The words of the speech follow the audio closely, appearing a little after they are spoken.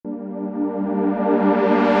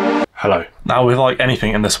Hello. Now, with like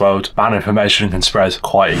anything in this world, bad information can spread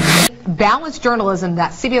quite easily. Balanced journalism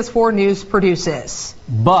that CBS 4 News produces.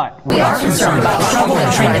 But we are concerned about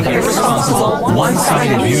troubling trend of irresponsible,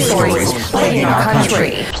 one-sided news stories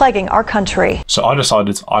plaguing our country. So I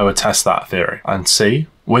decided I would test that theory and see,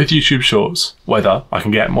 with YouTube Shorts, whether I can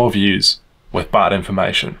get more views with bad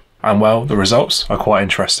information. And well, the results are quite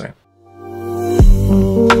interesting.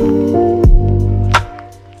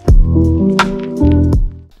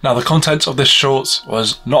 Now, the content of this shorts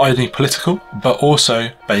was not only political, but also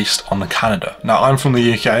based on Canada. Now, I'm from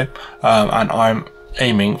the UK and I'm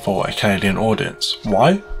aiming for a Canadian audience.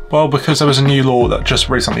 Why? Well, because there was a new law that just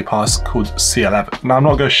recently passed called C11. Now, I'm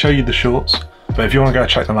not going to show you the shorts, but if you want to go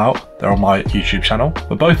check them out, they're on my YouTube channel.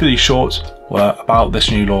 But both of these shorts were about this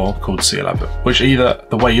new law called C11, which either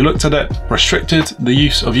the way you looked at it restricted the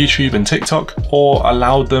use of YouTube and TikTok or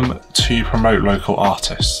allowed them to promote local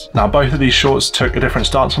artists. Now, both of these shorts took a different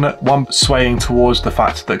stance on it, one swaying towards the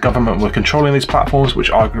fact that government were controlling these platforms,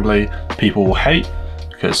 which arguably people will hate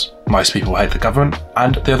because most people hate the government,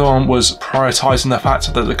 and the other one was prioritising the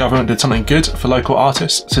fact that the government did something good for local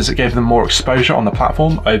artists since it gave them more exposure on the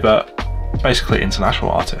platform over basically international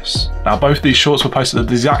artists. Now, both of these shorts were posted at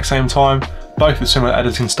the exact same time, both with similar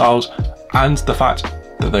editing styles, and the fact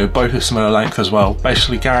that they were both of similar length as well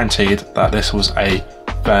basically guaranteed that this was a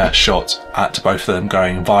fair shot at both of them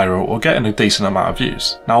going viral or getting a decent amount of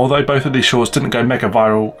views. Now, although both of these shorts didn't go mega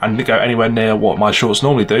viral and didn't go anywhere near what my shorts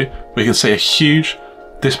normally do, we can see a huge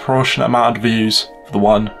disproportionate amount of views for the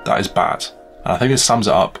one that is bad. And I think it sums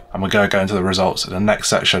it up, and we're going to go into the results in the next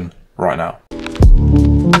section right now.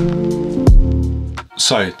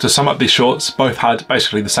 So, to sum up these shorts, both had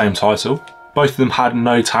basically the same title. Both of them had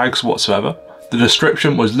no tags whatsoever. The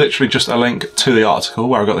description was literally just a link to the article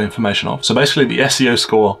where I got the information off. So basically the SEO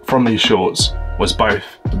score from these shorts was both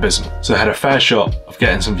abysmal. So they had a fair shot of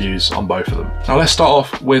getting some views on both of them. Now let's start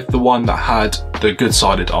off with the one that had the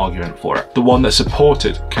good-sided argument for it. The one that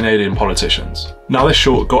supported Canadian politicians. Now this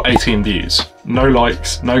short got 18 views. No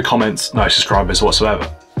likes, no comments, no subscribers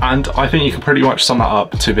whatsoever. And I think you can pretty much sum that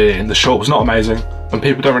up to being the short was not amazing, and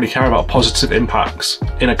people don't really care about positive impacts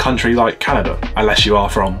in a country like Canada, unless you are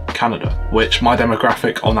from Canada, which my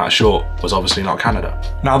demographic on that short was obviously not Canada.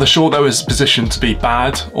 Now, the short though is positioned to be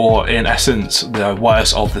bad, or in essence, the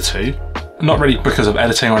worst of the two, not really because of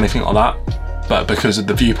editing or anything like that, but because of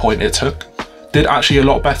the viewpoint it took, did actually a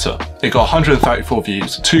lot better. It got 134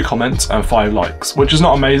 views, 2 comments and 5 likes, which is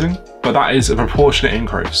not amazing, but that is a proportionate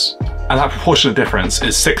increase. And that proportionate difference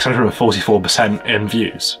is 644% in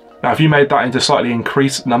views. Now, if you made that into slightly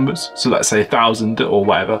increased numbers, so let's say 1,000 or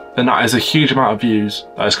whatever, then that is a huge amount of views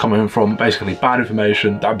that is coming from basically bad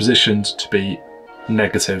information that are positioned to be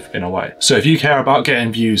negative in a way. So if you care about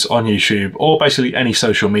getting views on YouTube or basically any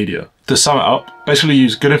social media, to sum it up, basically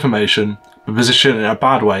use good information but position it in a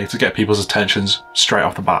bad way to get people's attentions straight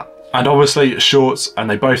off the bat. And obviously shorts, and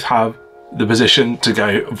they both have the position to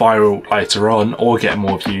go viral later on or get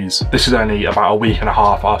more views. This is only about a week and a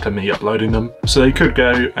half after me uploading them, so they could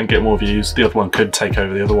go and get more views. The other one could take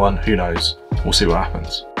over the other one, who knows? We'll see what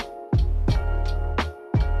happens.